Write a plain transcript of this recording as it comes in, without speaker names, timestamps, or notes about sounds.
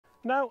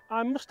Now,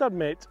 I must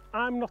admit,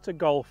 I'm not a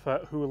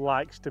golfer who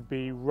likes to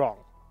be wrong.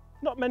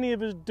 Not many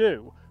of us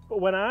do,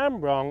 but when I am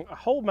wrong, I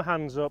hold my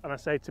hands up and I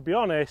say, to be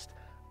honest,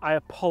 I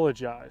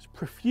apologise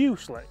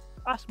profusely.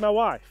 Ask my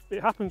wife,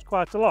 it happens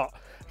quite a lot.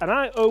 And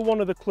I owe one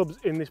of the clubs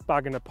in this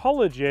bag an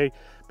apology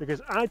because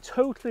I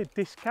totally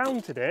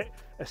discounted it,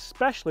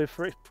 especially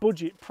for its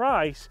budget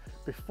price,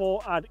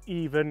 before I'd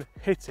even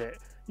hit it.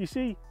 You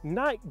see,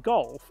 Nike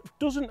Golf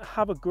doesn't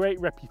have a great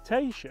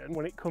reputation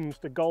when it comes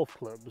to golf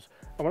clubs.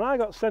 And when I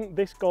got sent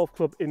this golf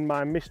club in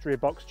my mystery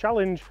box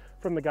challenge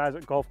from the guys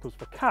at Golf Clubs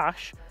for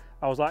Cash,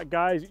 I was like,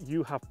 guys,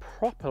 you have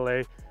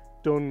properly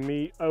done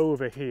me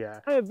over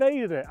here. I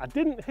evaded it. I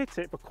didn't hit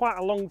it for quite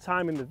a long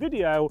time in the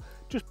video,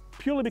 just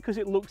purely because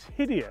it looks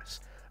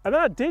hideous. And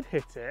then I did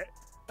hit it,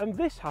 and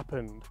this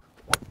happened.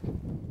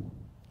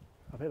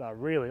 I hit that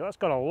really, that's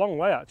gone a long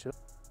way actually.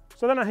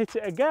 So then I hit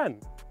it again,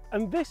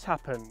 and this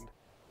happened.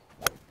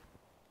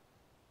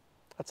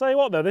 I tell you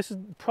what though, this is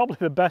probably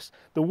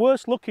the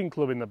worst looking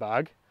club in the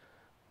bag,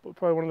 but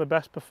probably one of the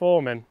best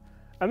performing.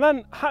 And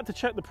then I had to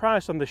check the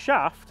price on the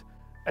shaft,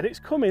 and it's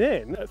coming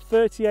in at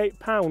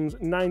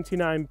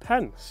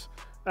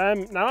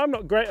 £38.99. Now I'm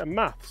not great at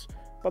maths,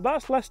 but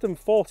that's less than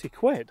 40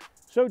 quid.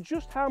 So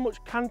just how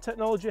much can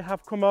technology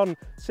have come on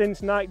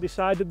since Nike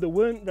decided they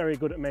weren't very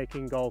good at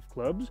making golf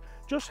clubs?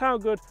 Just how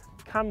good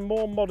can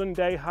more modern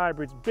day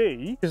hybrids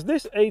be? Because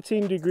this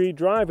 18-degree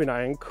driving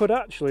iron could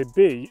actually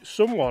be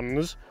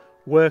someone's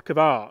work of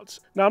art.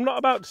 Now I'm not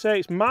about to say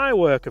it's my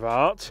work of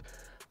art,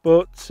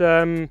 but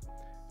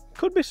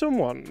could be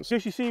someone's.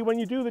 Because you see, when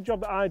you do the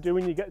job that I do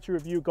and you get to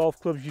review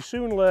golf clubs, you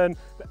soon learn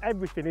that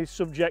everything is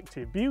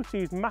subjective.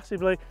 Beauty is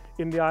massively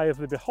in the eye of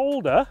the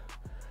beholder,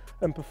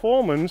 and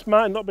performance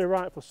might not be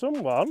right for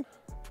someone,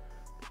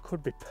 but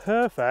could be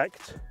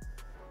perfect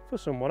for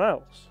someone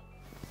else.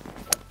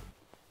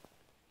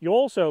 You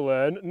also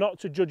learn not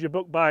to judge a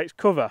book by its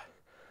cover,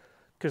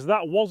 because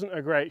that wasn't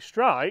a great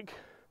strike,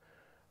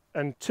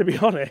 and to be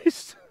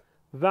honest,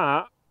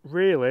 that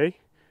really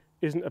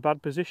isn't a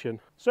bad position.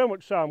 So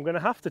much so I'm going to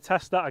have to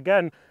test that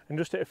again and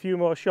just hit a few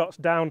more shots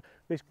down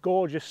this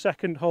gorgeous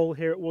second hole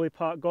here at Woolly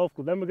Park Golf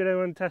Club. Then we're going to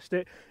go and test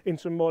it in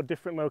some more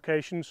different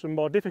locations, some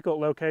more difficult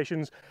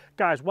locations.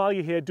 Guys, while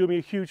you're here, do me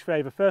a huge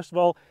favour. First of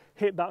all,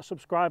 hit that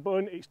subscribe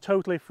button. It's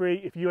totally free.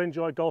 If you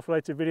enjoy golf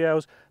related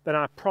videos, then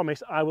I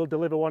promise I will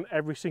deliver one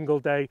every single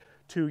day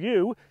to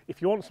you.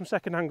 If you want some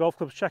second-hand golf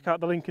clubs, check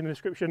out the link in the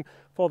description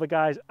for the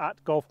guys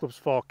at Golf Clubs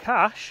for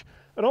Cash.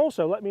 And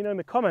also let me know in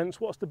the comments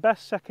what's the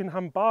best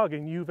second-hand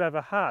bargain you've ever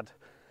had.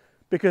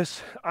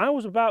 Because I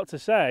was about to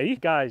say,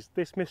 guys,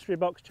 this mystery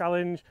box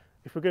challenge,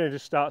 if we're going to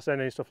just start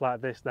sending stuff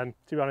like this, then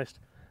to be honest,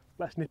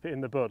 let's nip it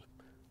in the bud.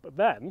 But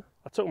then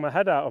I took my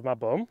head out of my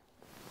bum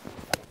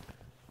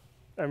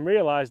and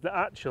realised that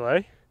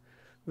actually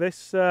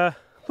this,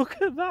 look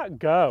at that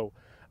go.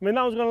 I mean,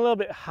 that was going a little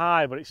bit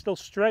high, but it's still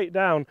straight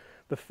down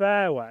the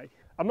fairway.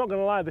 I'm not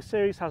going to lie, the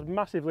series has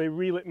massively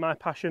relit my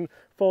passion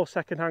for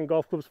second-hand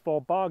golf clubs,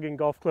 for bargain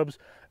golf clubs,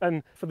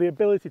 and for the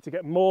ability to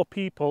get more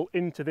people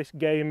into this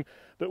game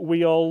that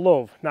we all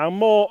love. Now,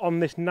 more on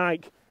this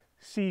Nike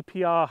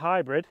CPR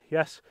hybrid.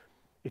 Yes,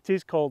 it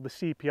is called the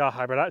CPR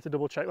hybrid. I had to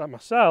double check that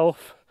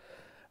myself.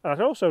 And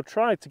I also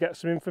tried to get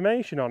some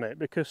information on it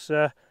because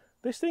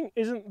this thing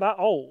isn't that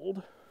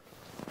old.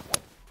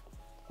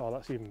 Oh,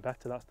 that's even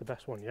better. That's the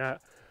best one yet.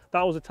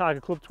 That was a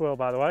Tiger Club twirl,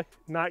 by the way.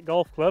 Nike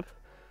Golf Club.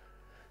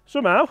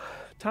 Somehow,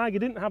 Tiger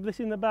didn't have this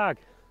in the bag.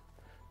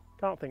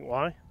 Can't think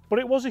why. But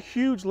it was a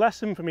huge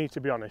lesson for me,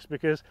 to be honest,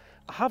 because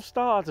I have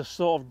started to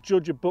sort of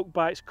judge a book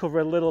by its cover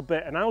a little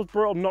bit, and I was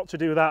brought up not to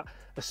do that,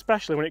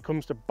 especially when it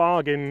comes to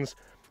bargains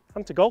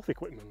and to golf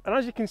equipment. And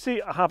as you can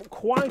see, I have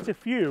quite a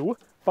few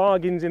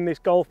bargains in this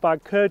golf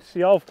bag,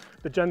 courtesy of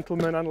the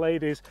gentlemen and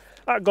ladies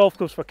at Golf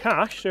Clubs for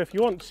Cash. So if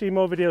you want to see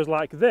more videos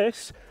like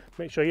this,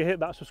 make sure you hit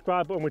that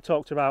subscribe button we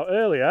talked about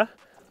earlier.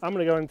 I'm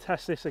going to go and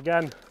test this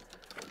again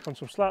on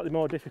some slightly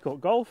more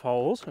difficult golf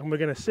holes, and we're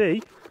going to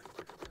see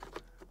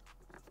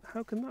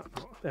how can that,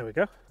 there we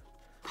go,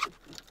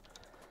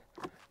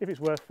 if it's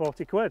worth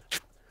 40 quid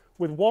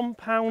with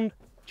 £1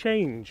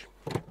 change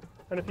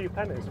and a few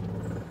pennies.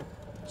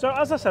 So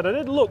as I said, I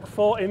did look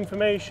for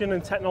information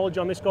and technology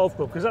on this golf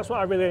club because that's what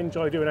I really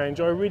enjoy doing. I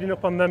enjoy reading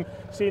up on them,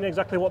 seeing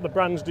exactly what the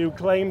brands do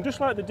claim, just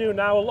like they do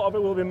now. A lot of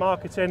it will be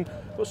marketing,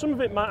 but some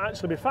of it might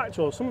actually be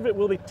factual. Some of it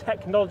will be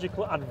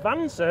technological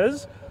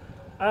advances,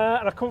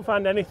 and I couldn't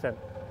find anything.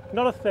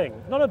 Not a thing,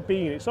 not a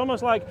bean. It's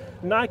almost like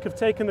Nike have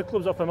taken the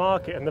clubs off the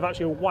market and they've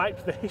actually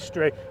wiped the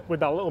history with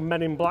that little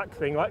Men in Black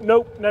thing. Like,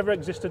 nope, never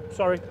existed,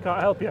 sorry,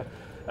 can't help you.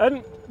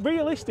 And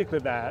realistically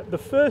there, the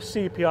first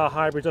CPR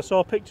hybrids I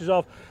saw pictures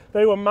of,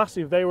 they were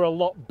massive, they were a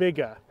lot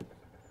bigger.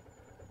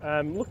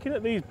 Looking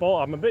at these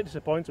balls, I'm a bit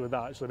disappointed with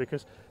that actually,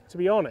 because to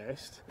be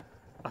honest,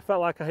 I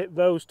felt like I hit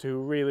those two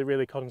really,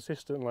 really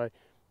consistently,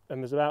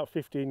 and there's about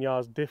 15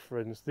 yards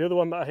difference. The other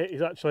one that I hit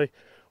is actually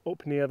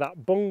up near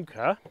that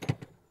bunker.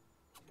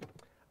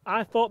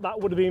 I thought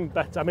that would have been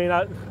better. I mean,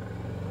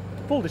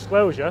 full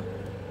disclosure,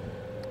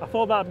 I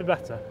thought that'd be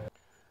better.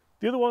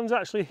 The other one's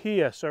actually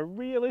here, so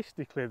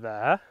realistically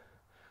there,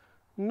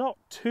 not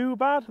too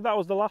bad. That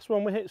was the last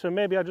one we hit, so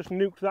maybe I just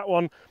nuked that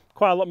one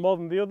quite a lot more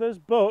than the others,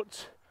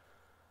 but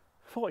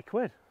 40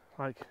 quid,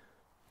 like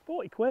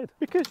 40 quid.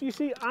 Because you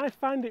see, I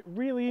find it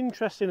really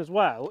interesting as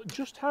well,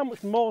 just how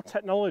much more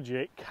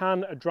technology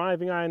can a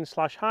driving iron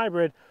slash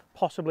hybrid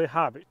possibly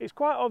have. It's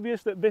quite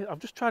obvious that I've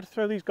just tried to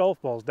throw these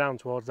golf balls down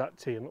towards that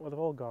tee and look where they've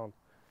all gone.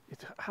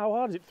 How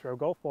hard is it to throw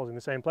golf balls in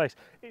the same place?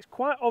 It's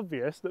quite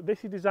obvious that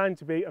this is designed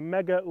to be a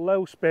mega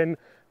low spin,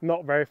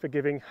 not very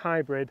forgiving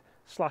hybrid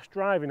slash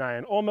driving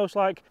iron. Almost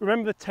like,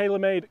 remember the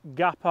TaylorMade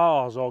Gap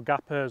R's or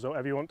Gappers or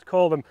whatever you want to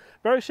call them?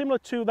 Very similar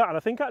to that, and I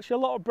think actually a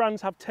lot of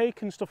brands have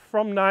taken stuff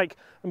from Nike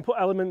and put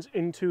elements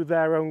into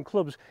their own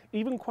clubs,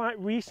 even quite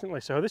recently.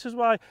 So this is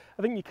why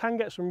I think you can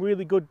get some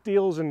really good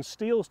deals and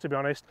steals, to be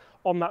honest,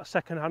 on that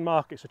second-hand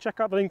market. So check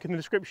out the link in the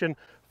description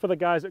for the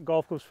guys at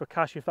Golf Clubs for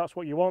Cash if that's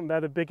what you want.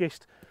 They're the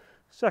biggest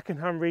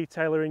second-hand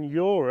retailer in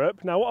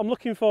Europe. Now what I'm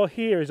looking for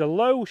here is a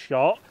low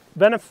shot,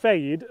 then a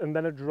fade, and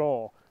then a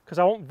draw, because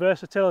I want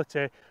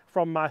versatility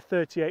from my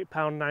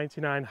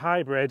 £38.99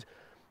 hybrid.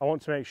 I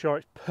want to make sure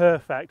it's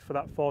perfect for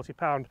that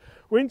 £40.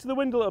 We're into the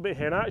wind a little bit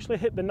here, and I actually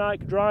hit the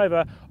Nike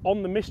driver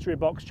on the mystery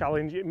box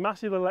challenge. It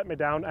massively let me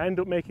down. I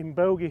ended up making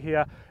bogey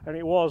here, and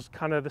it was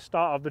kind of the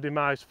start of the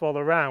demise for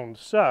the round.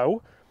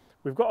 So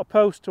we've got a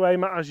post to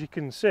aim at, as you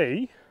can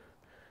see.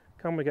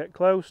 Can we get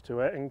close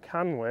to it, and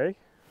can we?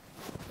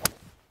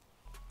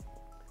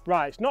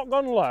 Right, it's not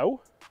gone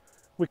low.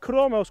 We could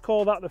almost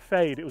call that the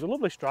fade. It was a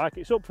lovely strike.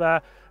 It's up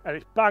there and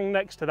it's bang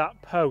next to that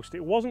post.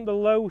 It wasn't the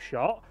low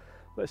shot.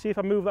 Let's see if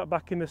I move that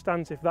back in the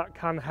stance, if that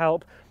can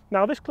help.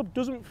 Now this club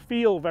doesn't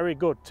feel very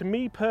good. To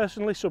me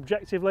personally,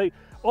 subjectively,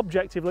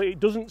 objectively, it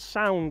doesn't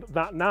sound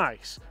that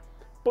nice.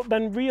 But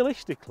then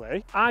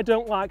realistically, I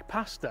don't like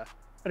pasta.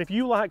 And if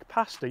you like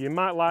pasta, you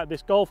might like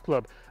this golf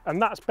club.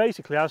 And that's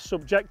basically as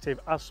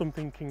subjective as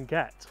something can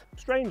get.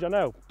 Strange, I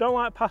know. Don't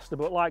like pasta,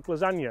 but like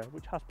lasagna,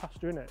 which has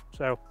pasta in it.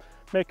 So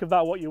make of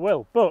that what you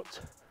will. But,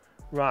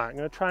 right, I'm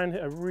going to try and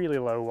hit a really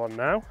low one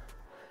now.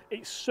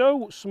 It's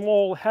so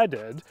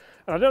small-headed,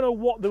 and I don't know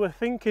what they were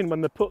thinking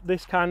when they put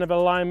this kind of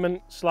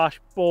alignment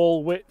slash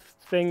ball width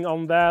thing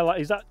on there.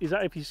 Like, is that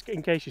if you,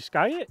 in case you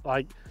sky it?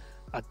 Like,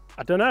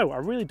 I don't know. I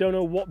really don't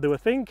know what they were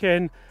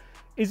thinking.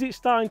 Is it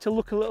starting to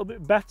look a little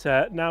bit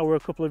better now we're a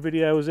couple of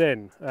videos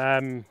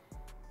in?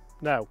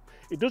 No.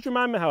 It does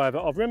remind me, however,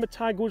 of, remember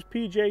Tiger Woods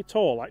PGA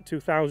Tour, like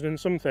 2000 and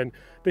something?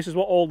 This is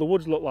what all the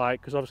woods look like,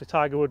 because obviously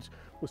Tiger Woods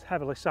was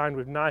heavily signed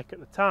with Nike at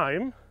the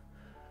time.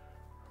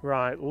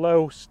 Right,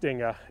 low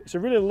stinger. It's a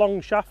really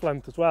long shaft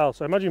length as well,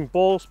 so imagine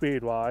ball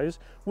speed wise.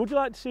 Would you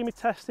like to see me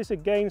test this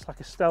against like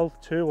a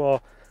Stealth 2 or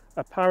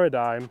a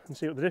Paradigm and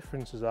see what the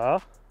differences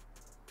are?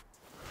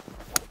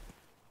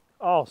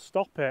 Oh,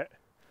 stop it.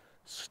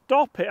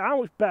 Stop it, how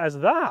much better is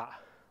that?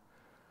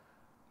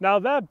 Now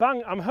they're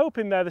bang, I'm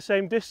hoping they're the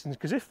same distance,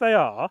 because if they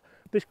are,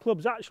 this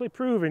club's actually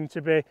proving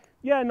to be,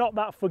 yeah, not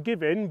that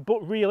forgiving,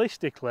 but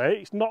realistically,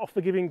 it's not a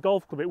forgiving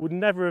golf club. It would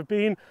never have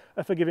been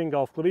a forgiving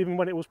golf club, even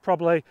when it was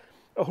probably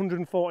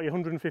 140,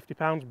 150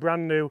 pounds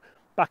brand new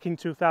back in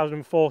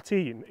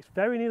 2014. It's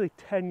very nearly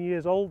 10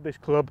 years old, this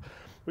club,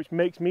 which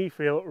makes me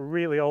feel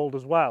really old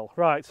as well.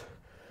 Right,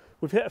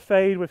 we've hit a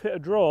fade, we've hit a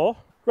draw.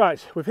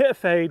 Right, we've hit a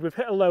fade, we've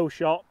hit a low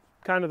shot,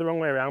 kind of the wrong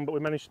way around, but we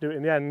managed to do it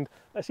in the end.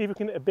 Let's see if we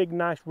can hit a big,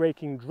 nice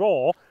raking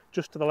draw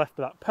just to the left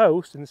of that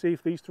post and see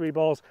if these three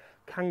balls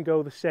can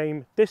go the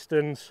same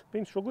distance.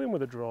 Been struggling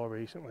with a draw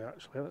recently,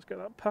 actually. Let's get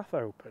that path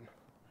open.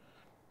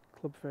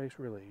 Club face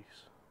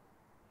release.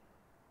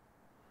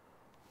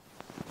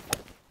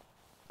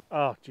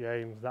 Oh,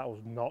 James, that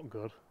was not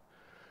good.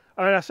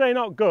 I mean, I say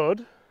not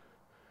good,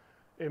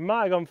 it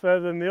might have gone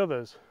further than the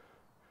others.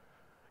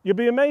 You'll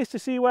be amazed to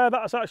see where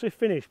that's actually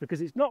finished,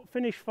 because it's not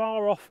finished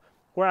far off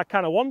where I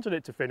kind of wanted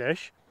it to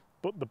finish,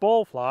 but the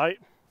ball flight,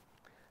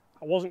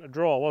 it wasn't a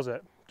draw, was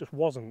it? Just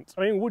wasn't.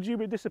 I mean, would you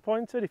be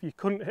disappointed if you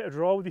couldn't hit a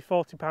draw with your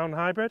 £40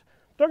 hybrid?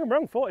 Don't get me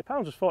wrong,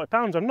 £40 is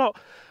 £40. I'm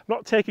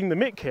not taking the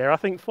mick here. I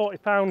think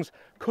 £40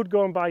 could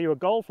go and buy you a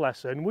golf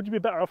lesson. Would you be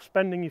better off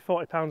spending your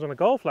 £40 on a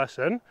golf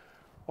lesson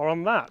or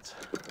on that?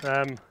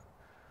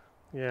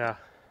 Yeah.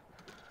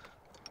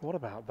 What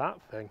about that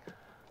thing?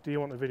 Do you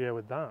want a video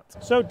with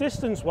that? So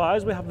distance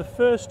wise, we have the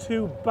first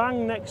two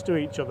bang next to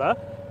each other,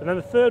 and then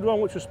the third one,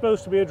 which was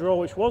supposed to be a draw,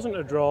 which wasn't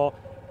a draw,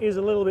 is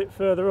a little bit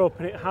further up,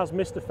 and it has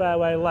missed the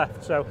fairway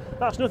left. So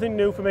that's nothing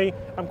new for me.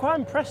 I'm quite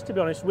impressed, to be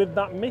honest, with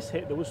that miss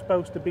hit that was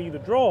supposed to be the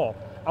draw.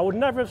 I would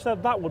never have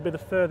said that would be the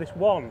furthest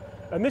one.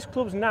 And this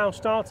club's now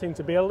starting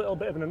to be a little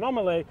bit of an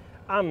anomaly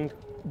and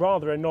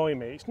rather annoy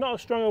me. It's not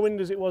as strong a wind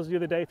as it was the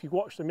other day if you've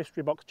watched the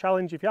Mystery Box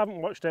Challenge. If you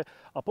haven't watched it,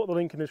 I'll put the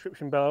link in the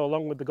description below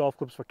along with the Golf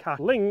Clubs for Cash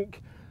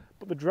link.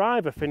 But the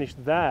driver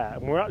finished there,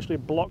 and we're actually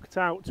blocked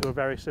out to a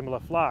very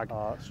similar flag.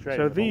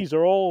 So these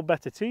are all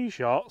better tee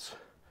shots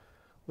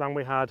than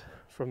we had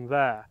from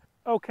there.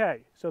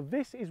 Okay, so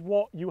this is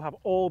what you have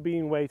all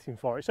been waiting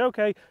for. It's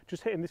okay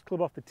just hitting this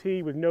club off the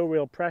tee with no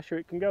real pressure.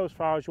 It can go as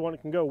far as you want,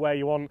 it can go where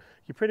you want.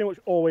 You're pretty much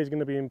always going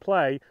to be in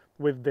play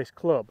with this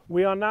club.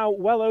 We are now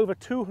well over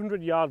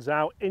 200 yards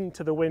out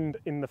into the wind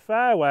in the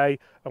fairway,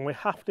 and we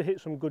have to hit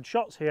some good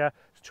shots here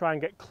to try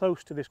and get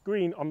close to this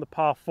green on the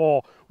par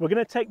 4. We're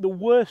going to take the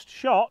worst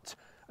shot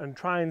and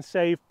try and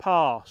save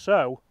par.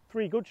 So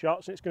 3 good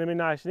shots and it's going to be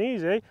nice and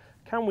easy.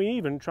 Can we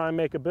even try and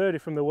make a birdie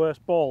from the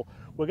worst ball?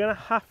 We're going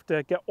to have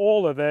to get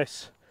all of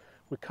this.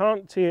 We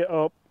can't tee it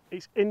up.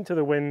 It's into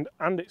the wind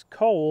and it's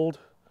cold.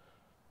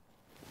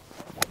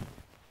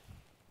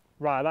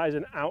 Right, that is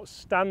an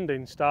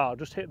outstanding start.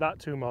 Just hit that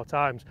 2 more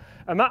times.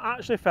 And that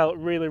actually felt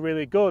really,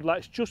 really good. Like,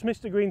 it's just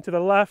missed the green to the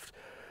left,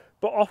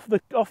 but off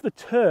the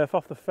turf,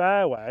 off the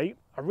fairway,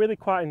 I really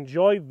quite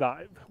enjoyed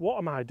that. What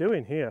am I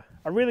doing here?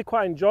 I really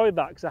quite enjoyed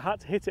that because I had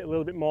to hit it a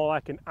little bit more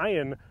like an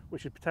iron,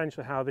 which is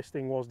potentially how this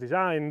thing was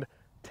designed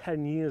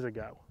 10 years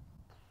ago.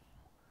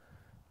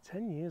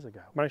 10 years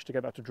ago. Managed to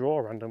get that to draw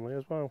randomly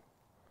as well.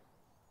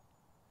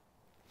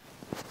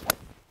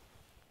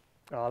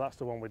 Oh, that's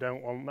the one we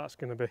don't want. That's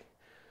going to be...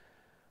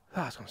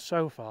 That's gone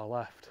so far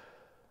left.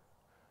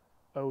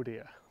 Oh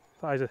dear.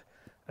 That is a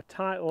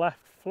tight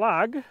left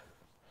flag.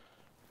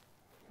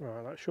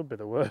 Right, that should be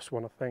the worst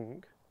one, I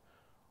think.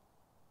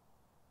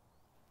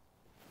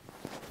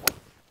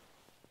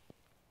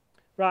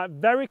 Right,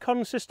 very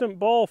consistent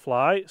ball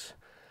flights.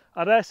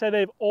 I dare say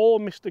they've all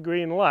missed the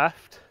green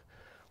left.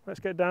 Let's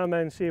get down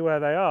there and see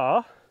where they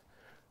are.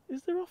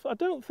 Is there off? I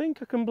don't think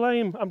I can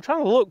blame... I'm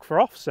trying to look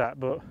for offset,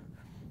 but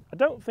I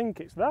don't think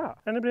it's that.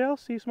 Anybody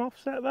else see some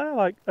offset there?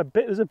 Like a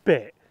bit,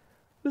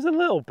 there's a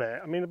little bit.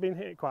 I mean, I've been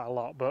hitting quite a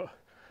lot, but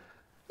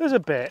there's a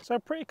bit. So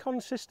pretty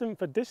consistent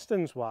for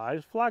distance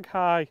wise. Flag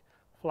high,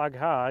 flag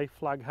high,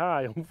 flag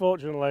high.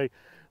 Unfortunately,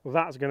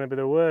 that's going to be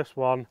the worst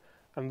one.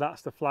 And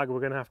that's the flag we're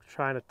going to have to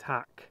try and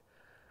attack.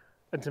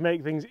 And to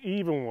make things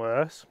even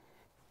worse,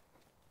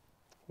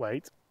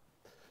 wait.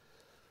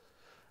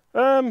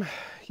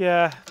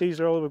 Yeah,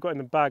 these are all we've got in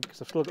the bag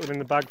because I've still got them in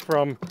the bag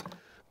from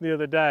the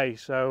other day.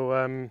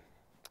 So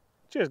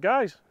cheers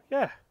guys.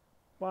 Yeah,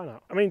 why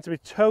not? I mean, to be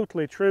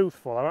totally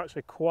truthful, I'm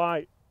actually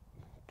quite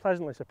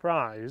pleasantly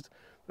surprised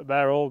that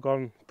they're all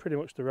gone pretty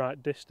much the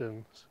right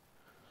distance.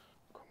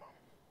 Come on.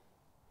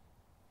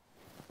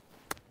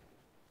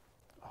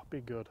 Oh, be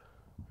good.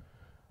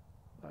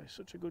 That is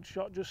such a good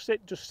shot. Just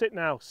sit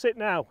now, sit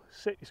now.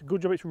 Sit. It's a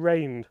good job it's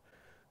rained,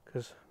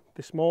 because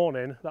this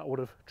morning that would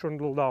have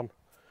trundled on.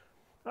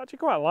 I actually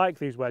quite like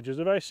these wedges.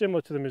 They're very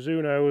similar to the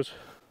Mizunos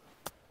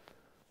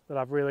that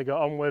I've really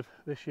got on with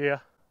this year.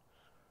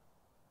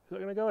 Is that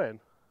going to go in?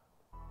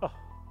 Oh.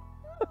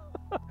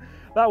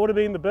 That would have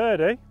been the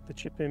birdie. The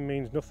chip in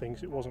means nothing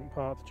because it wasn't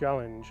part of the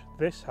challenge.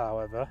 This,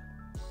 however,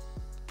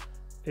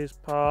 is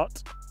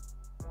part.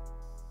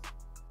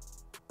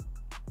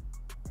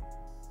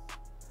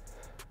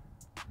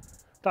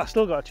 That's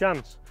still got a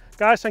chance.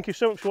 Guys, thank you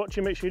so much for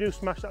watching. Make sure you do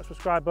smash that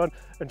subscribe button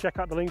and check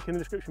out the link in the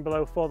description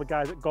below for the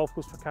guys at Golf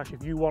Clubs for Cash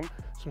if you want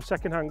some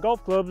second-hand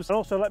golf clubs. And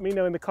also let me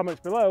know in the comments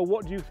below,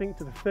 what do you think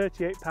to the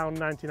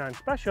 £38.99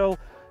 special?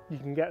 You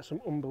can get some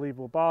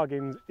unbelievable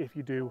bargains if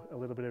you do a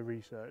little bit of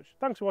research.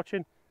 Thanks for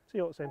watching. See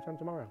you all at the same time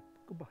tomorrow.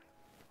 Goodbye.